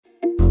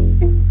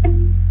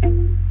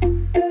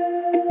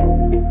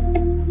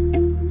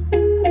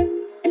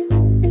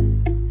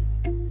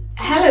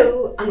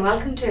and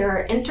welcome to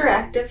our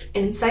Interactive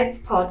Insights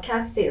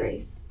podcast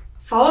series.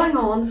 Following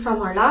on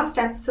from our last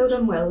episode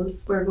on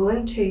wills, we're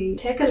going to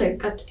take a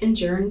look at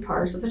enduring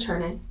powers of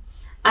attorney.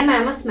 I'm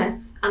Emma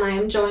Smith and I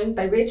am joined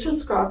by Rachel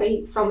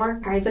Scroggy from our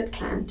private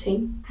client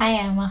team. Hi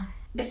Emma.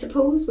 I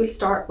suppose we'll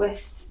start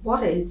with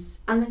what is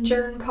an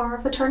enduring power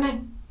of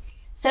attorney?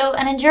 So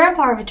an enduring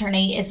power of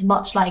attorney is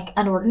much like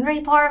an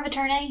ordinary power of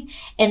attorney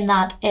in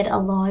that it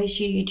allows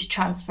you to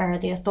transfer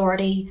the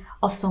authority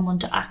of someone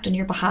to act on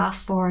your behalf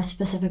for a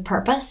specific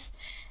purpose.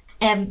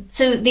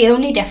 So the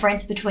only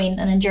difference between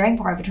an enduring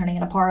power of attorney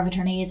and a power of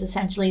attorney is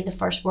essentially the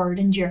first word,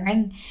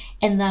 enduring,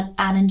 in that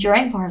an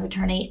enduring power of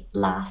attorney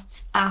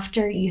lasts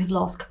after you have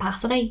lost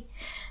capacity.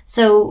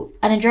 So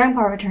an enduring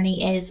power of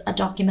attorney is a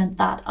document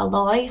that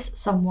allows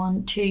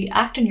someone to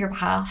act on your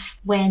behalf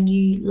when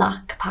you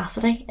lack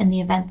capacity, in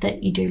the event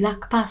that you do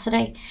lack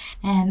capacity.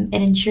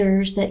 It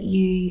ensures that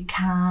you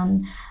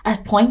can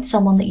appoint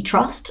someone that you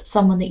trust,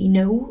 someone that you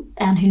know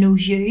and who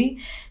knows you,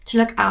 to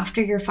look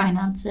after your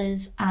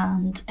finances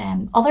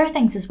and other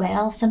things as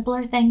well,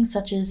 simpler things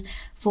such as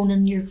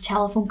phoning your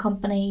telephone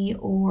company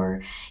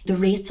or the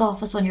rates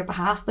office on your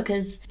behalf,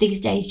 because these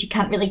days you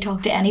can't really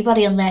talk to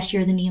anybody unless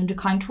you're the named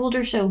account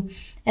holder. So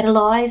it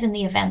allows, in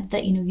the event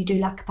that you do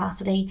lack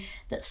capacity,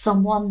 that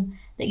someone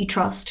that you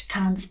trust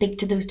can speak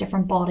to those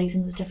different bodies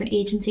and those different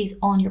agencies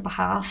on your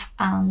behalf,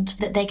 and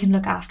that they can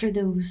look after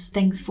those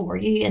things for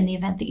you in the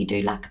event that you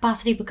do lack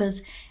capacity,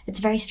 because it's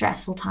a very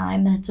stressful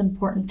time and it's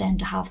important then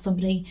to have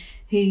somebody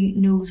who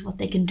knows what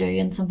they can do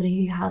and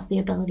somebody who has the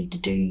ability to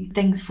do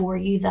things for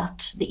you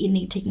that you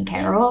need taken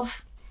care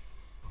of.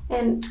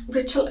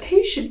 Rachel,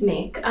 who should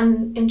make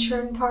an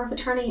enduring power of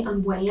attorney,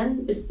 and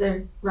when is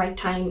the right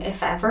time,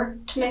 if ever,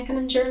 to make an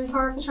enduring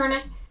power of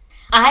attorney?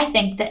 I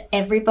think that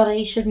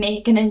everybody should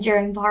make an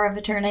enduring power of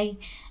attorney.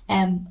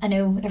 I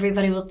know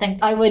everybody will think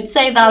I would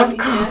say that, of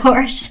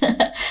course.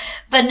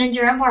 But an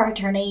enduring power of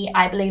attorney,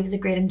 I believe, is a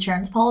great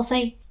insurance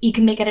policy. You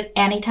can make it at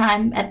any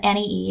time, at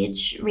any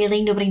age.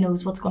 Really, nobody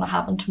knows what's going to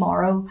happen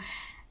tomorrow.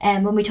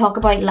 When we talk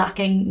about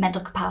lacking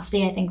mental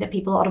capacity, I think that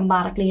people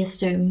automatically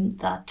assume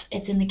that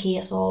it's in the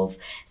case of,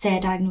 say,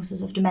 a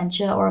diagnosis of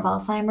dementia or of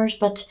Alzheimer's,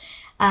 but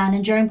an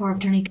enduring power of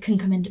attorney can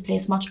come into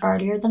place much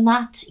earlier than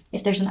that.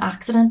 If there's an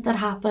accident that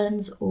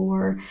happens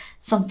or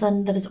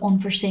something that is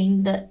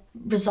unforeseen that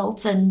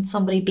results in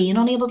somebody being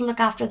unable to look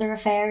after their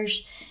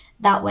affairs,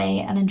 that way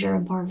an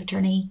enduring power of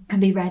attorney can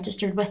be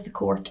registered with the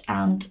court,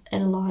 and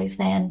it allows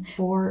then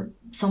for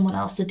someone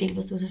else to deal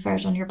with those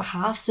affairs on your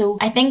behalf. So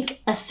I think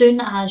as soon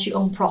as you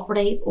own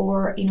property,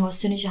 or as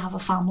soon as you have a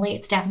family,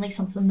 it's definitely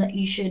something that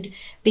you should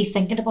be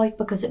thinking about,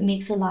 because it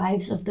makes the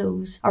lives of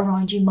those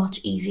around you much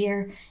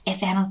easier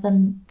if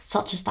anything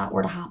such as that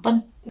were to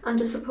happen. And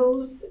I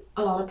suppose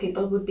a lot of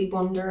people would be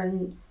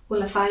wondering,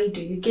 well, if I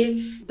do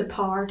give the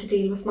power to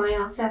deal with my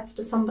assets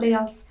to somebody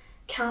else,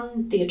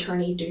 can the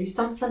attorney do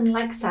something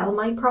like sell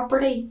my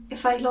property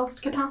if I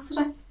lost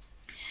capacity?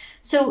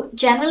 So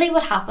generally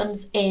what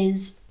happens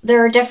is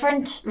there are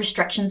different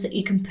restrictions that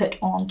you can put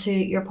onto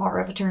your power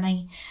of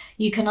attorney.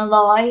 You can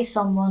allow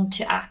someone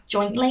to act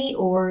jointly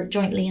or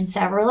jointly and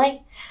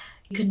severally.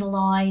 You can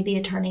allow the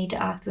attorney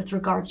to act with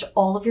regards to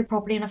all of your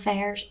property and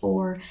affairs,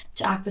 or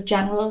to act with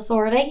general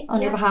authority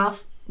on your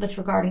behalf with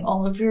regarding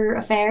all of your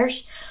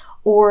affairs.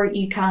 Or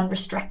you can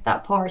restrict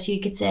that power. So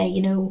you could say,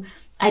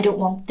 I don't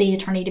want the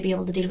attorney to be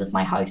able to deal with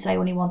my house. I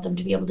only want them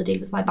to be able to deal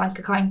with my bank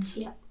accounts.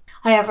 Yeah.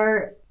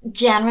 However,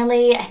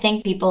 generally, I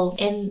think people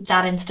in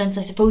that instance,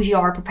 I suppose you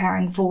are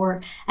preparing for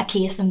a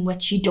case in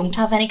which you don't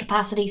have any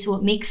capacity, so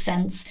it makes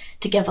sense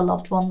to give a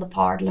loved one the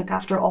power to look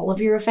after all of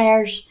your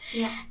affairs.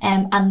 Yeah.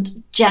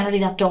 And generally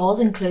that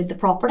does include the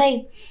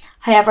property.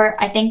 However,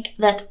 I think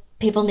that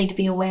people need to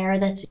be aware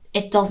that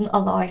it doesn't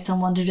allow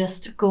someone to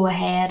just go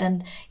ahead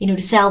and, to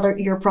sell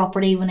your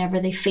property whenever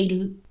they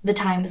feel the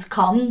time has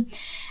come.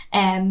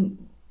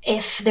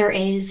 If there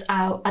is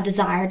a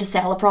desire to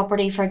sell a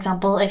property, for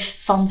example, if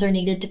funds are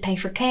needed to pay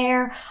for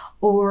care,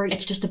 or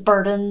it's just a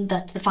burden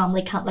that the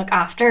family can't look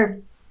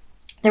after,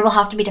 there will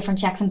have to be different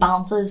checks and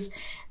balances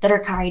that are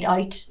carried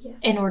out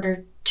in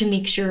order to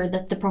make sure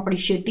that the property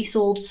should be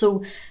sold.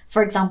 So,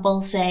 for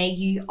example, say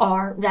you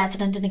are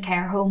resident in a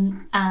care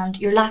home and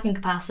you're lacking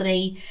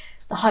capacity,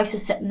 the house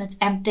is sitting, it's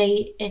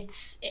empty,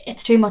 it's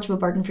too much of a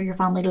burden for your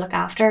family to look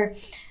after.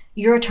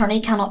 Your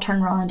attorney cannot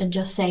turn around and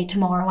just say,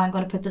 tomorrow I'm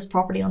going to put this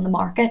property on the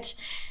market.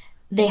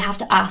 They have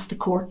to ask the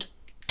court,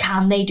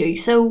 can they do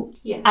so?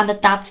 Yes. And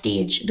at that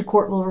stage, the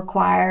court will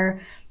require,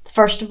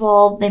 first of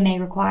all, they may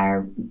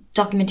require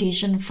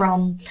documentation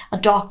from a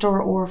doctor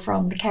or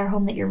from the care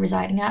home that you're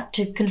residing at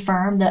to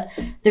confirm that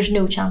there's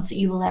no chance that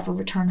you will ever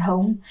return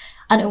home.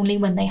 And only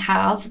when they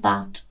have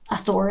that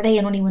authority,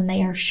 and only when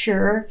they are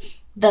sure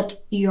that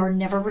you're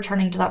never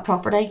returning to that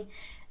property,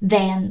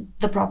 then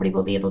the property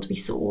will be able to be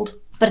sold.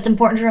 But it's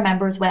important to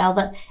remember as well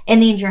that in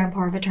the enduring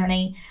power of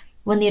attorney,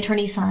 when the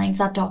attorney signs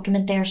that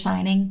document, they're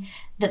signing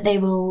that they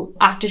will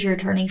act as your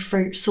attorney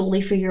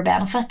solely for your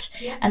benefit.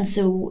 Yeah. And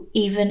so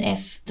even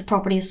if the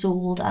property is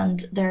sold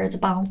and there is a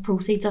balance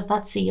proceeds of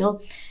that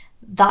sale,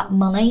 that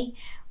money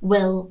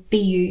will be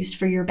used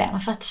for your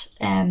benefit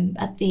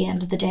at the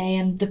end of the day,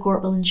 and the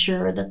court will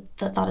ensure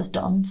that is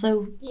done.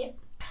 So yeah.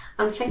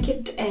 And I think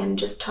it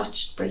just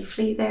touched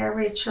briefly there,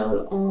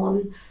 Rachel,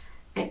 on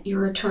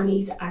your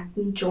attorneys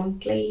acting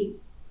jointly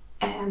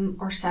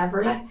or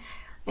severally.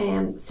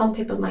 Some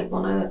people might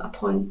want to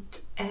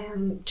appoint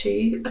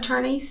 2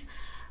 attorneys.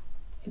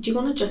 Do you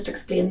want to just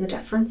explain the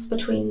difference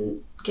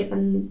between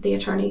giving the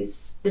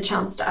attorneys the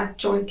chance to act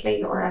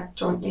jointly or act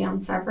jointly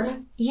and severally?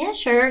 Yeah,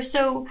 sure.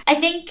 So I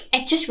think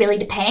it just really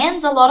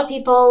depends. A lot of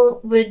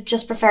people would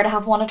just prefer to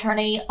have 1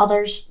 attorney.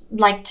 Others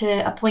like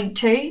to appoint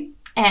 2.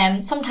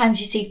 Sometimes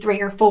you see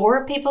 3 or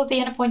 4 people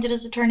being appointed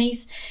as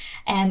attorneys.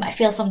 I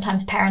feel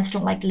sometimes parents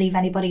don't like to leave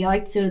anybody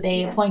out, so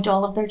they appoint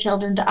all of their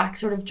children to act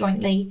sort of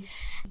jointly.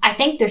 I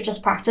think there's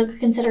just practical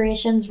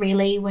considerations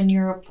really when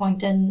you're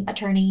appointing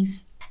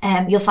attorneys.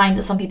 You'll find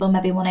that some people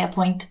maybe want to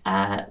appoint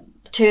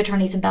 2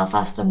 attorneys in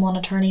Belfast and 1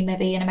 attorney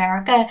maybe in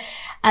America.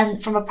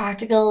 And from a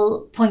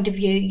practical point of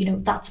view, you know,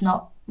 that's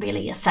not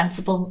really a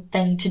sensible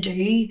thing to do.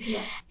 Yeah.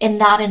 In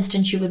that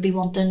instance, you would be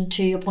wanting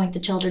to appoint the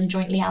children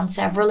jointly and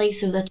severally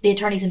so that the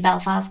attorneys in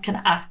Belfast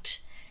can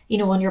act, you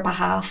know, on your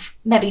behalf,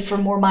 maybe for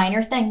more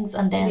minor things,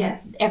 and then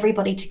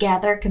everybody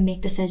together can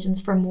make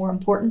decisions for more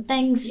important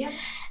things.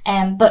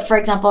 Yeah. But for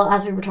example,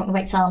 as we were talking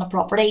about selling a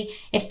property,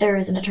 if there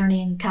is an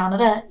attorney in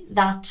Canada,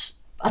 that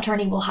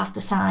attorney will have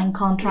to sign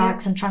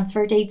contracts and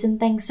transfer deeds and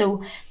things.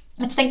 So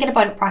it's thinking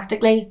about it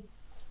practically.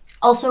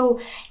 Also,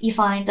 you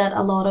find that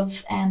a lot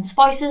of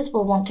spouses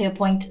will want to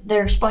appoint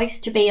their spouse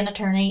to be an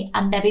attorney,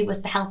 and maybe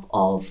with the help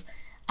of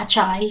a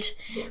child.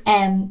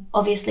 Yes.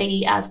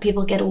 Obviously, as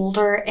people get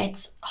older,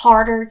 it's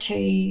harder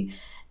to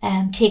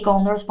take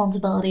on the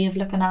responsibility of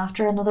looking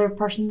after another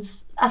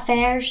person's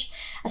affairs,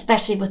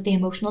 especially with the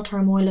emotional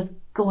turmoil of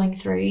going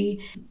through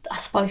a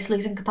spouse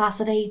losing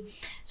capacity.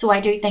 So I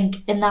do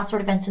think in that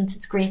sort of instance,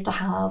 it's great to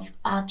have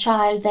a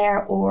child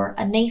there, or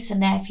a niece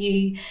and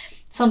nephew,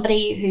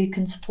 somebody who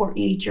can support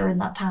you during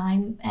that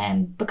time,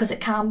 because it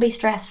can be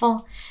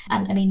stressful.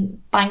 And I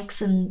mean,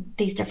 banks and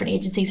these different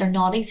agencies are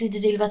not easy to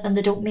deal with, and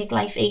they don't make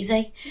life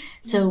easy.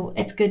 So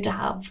it's good to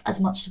have as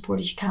much support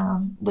as you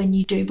can when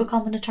you do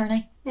become an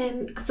attorney.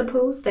 I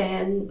suppose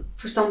then,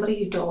 for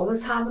somebody who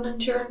does have an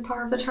enduring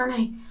power of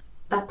attorney,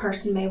 that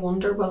person may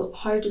wonder, well,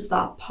 how does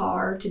that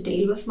power to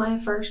deal with my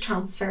affairs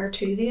transfer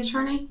to the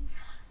attorney?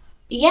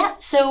 Yeah,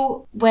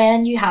 so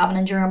when you have an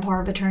enduring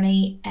power of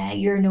attorney,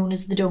 you're known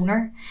as the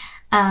donor.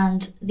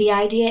 And the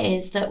idea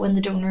is that when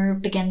the donor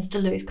begins to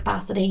lose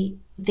capacity,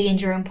 the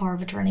enduring power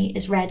of attorney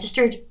is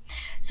registered.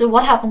 So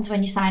what happens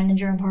when you sign an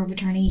enduring power of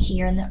attorney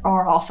here in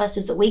our office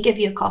is that we give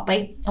you a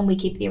copy and we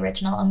keep the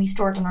original and we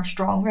store it in our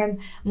strong room,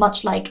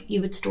 much like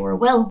you would store a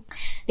will.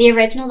 The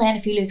original then,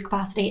 if you lose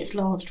capacity, is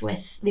lodged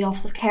with the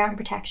Office of Care and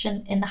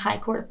Protection in the High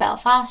Court of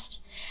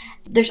Belfast.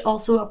 There's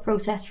also a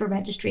process for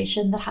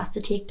registration that has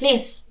to take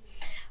place.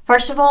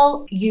 First of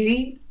all,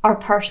 you are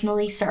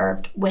personally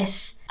served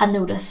with a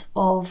notice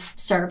of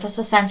service,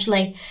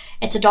 essentially.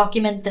 It's a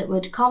document that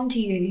would come to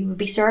you, would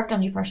be served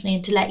on you personally,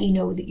 and to let you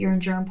know that your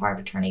enduring power of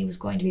attorney was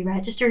going to be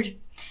registered.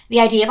 The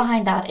idea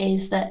behind that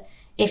is that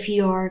if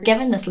you're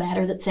given this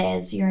letter that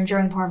says your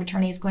enduring power of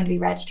attorney is going to be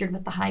registered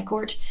with the High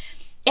Court,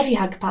 if you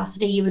had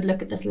capacity, you would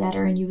look at this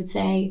letter and you would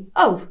say,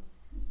 oh,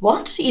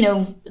 what? You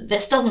know,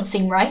 this doesn't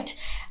seem right.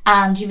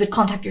 And you would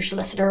contact your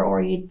solicitor,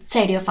 or you'd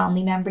say to a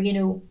family member, you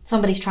know,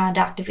 somebody's trying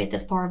to activate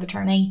this power of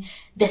attorney.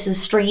 This is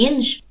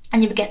strange.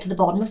 And you would get to the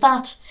bottom of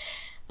that.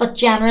 But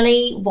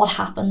generally what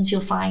happens,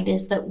 you'll find,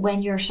 is that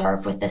when you're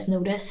served with this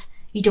notice,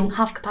 you don't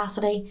have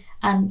capacity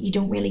and you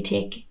don't really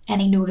take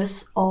any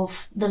notice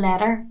of the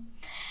letter.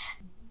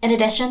 In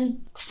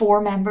addition,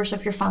 4 members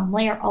of your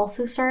family are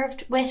also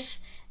served with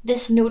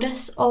this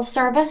notice of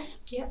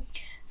service. Yeah.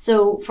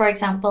 So, for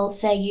example,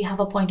 say you have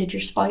appointed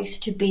your spouse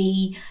to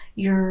be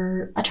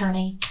your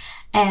attorney,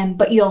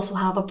 but you also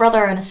have a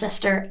brother and a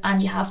sister,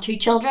 and you have 2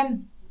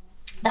 children.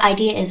 The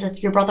idea is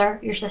that your brother,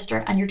 your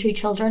sister, and your 2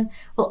 children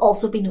will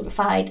also be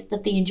notified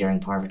that the enduring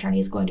power of attorney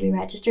is going to be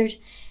registered.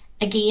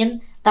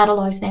 Again, that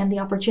allows them the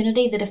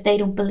opportunity that if they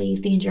don't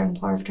believe the enduring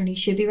power of attorney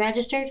should be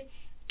registered,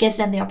 gives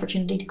them the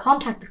opportunity to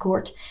contact the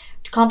court,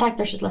 to contact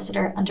their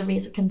solicitor, and to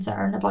raise a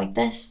concern about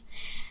this.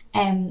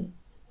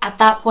 At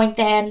that point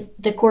then,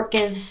 the court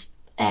gives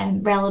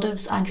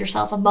relatives and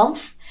yourself a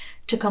month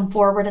to come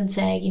forward and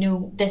say, you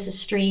know, this is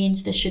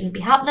strange, this shouldn't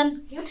be happening.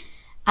 Yep.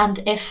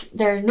 And if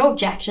there are no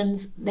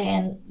objections,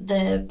 then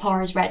the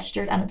power is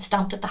registered and it's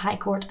stamped at the High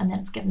Court, and then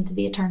it's given to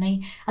the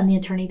attorney, and the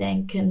attorney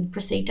then can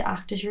proceed to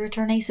act as your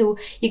attorney. So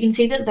you can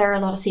see that there are a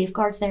lot of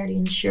safeguards there to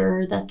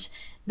ensure that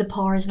the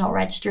power is not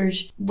registered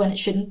when it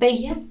shouldn't be.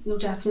 Yeah, no,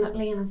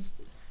 definitely. And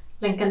it's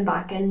linking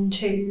back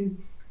into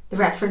the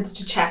reference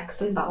to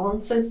checks and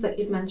balances that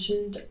you'd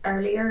mentioned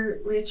earlier,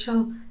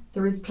 Rachel.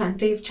 There is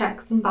plenty of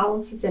checks and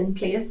balances in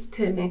place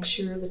to make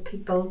sure that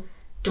people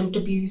don't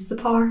abuse the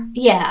power.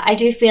 Yeah, I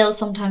do feel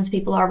sometimes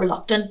people are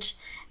reluctant.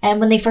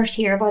 And when they first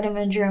hear about an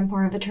enduring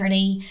power of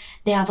attorney,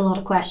 they have a lot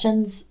of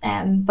questions.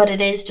 But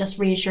it is just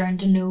reassuring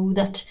to know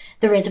that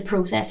there is a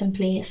process in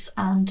place,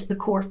 and the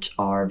court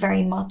are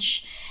very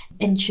much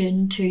in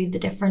tune to the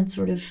different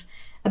sort of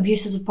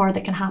abuses of power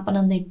that can happen,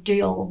 and they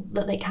do all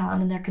that they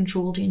can in their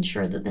control to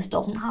ensure that this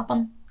doesn't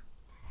happen.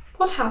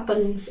 What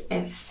happens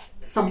if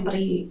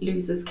somebody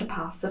loses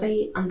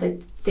capacity and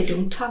they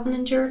don't have an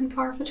enduring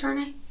power of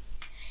attorney?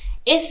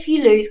 If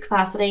you lose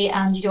capacity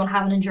and you don't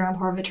have an enduring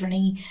power of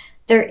attorney,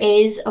 there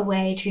is a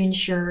way to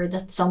ensure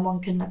that someone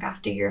can look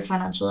after your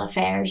financial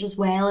affairs as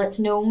well. It's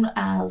known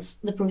as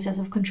the process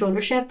of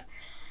controllership.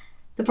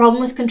 The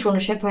problem with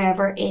controllership,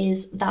 however,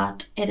 is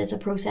that it is a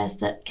process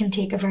that can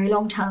take a very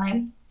long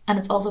time, and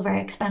it's also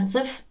very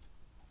expensive.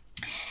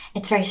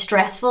 It's very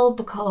stressful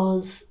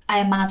because I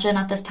imagine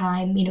at this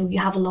time, you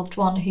have a loved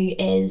one who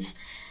is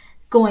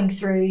going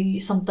through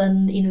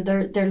something,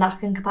 they're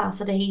lacking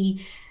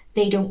capacity,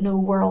 they don't know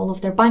where all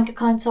of their bank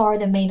accounts are,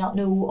 they may not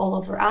know all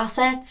of their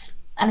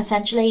assets. And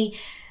essentially,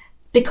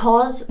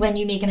 because when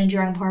you make an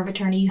enduring power of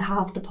attorney, you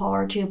have the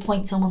power to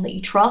appoint someone that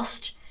you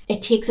trust,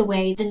 it takes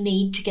away the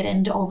need to get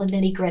into all the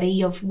nitty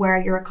gritty of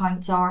where your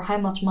accounts are, how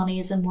much money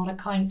is in what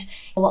account,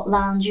 what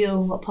land you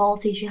own, what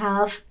policies you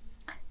have.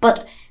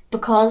 But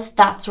because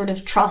that sort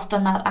of trust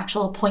and that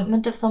actual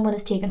appointment of someone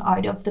is taken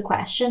out of the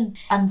question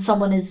and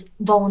someone is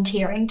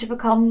volunteering to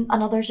become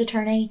another's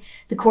attorney,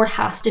 the court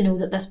has to know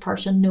that this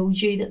person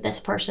knows you, that this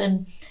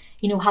person,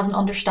 has an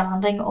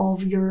understanding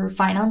of your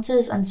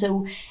finances. And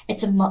so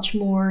it's a much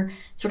more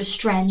sort of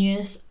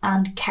strenuous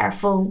and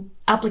careful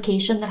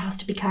application that has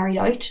to be carried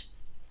out.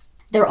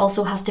 There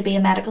also has to be a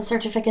medical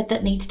certificate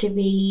that needs to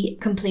be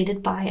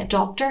completed by a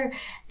doctor.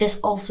 This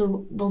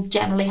also will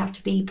generally have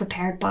to be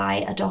prepared by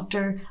a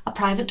doctor, a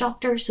private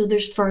doctor. So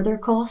there's further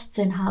costs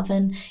in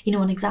having,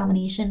 an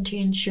examination to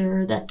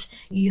ensure that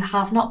you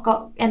have not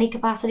got any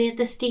capacity at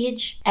this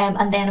stage.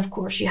 And then, of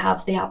course, you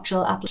have the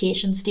actual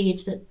application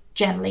stage that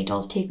generally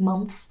does take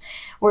months.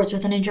 Whereas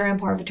with an enduring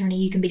power of attorney,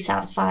 you can be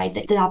satisfied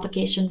that the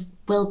application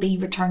will be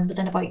returned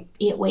within about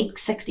 8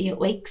 weeks, 6 to 8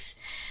 weeks.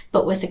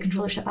 But with the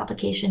controllership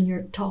application,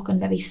 you're talking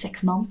maybe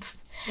 6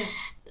 months. Yeah.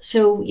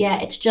 So yeah,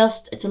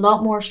 it's a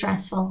lot more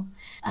stressful.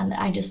 And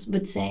I just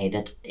would say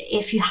that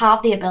if you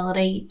have the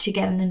ability to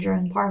get an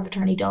enduring power of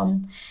attorney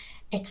done,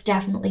 it's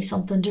definitely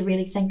something to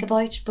really think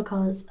about,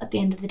 because at the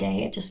end of the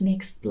day, it just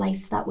makes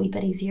life that wee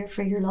bit easier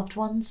for your loved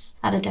ones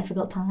at a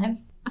difficult time.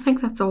 I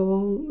think that's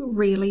all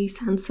really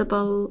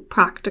sensible,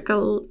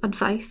 practical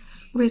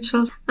advice,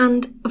 Rachel.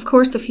 And of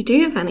course, if you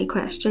do have any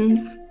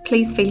questions,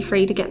 please feel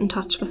free to get in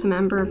touch with a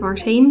member of our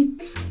team.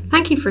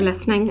 Thank you for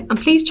listening, and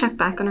please check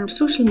back on our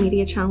social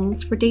media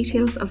channels for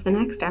details of the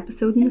next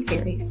episode in the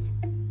series.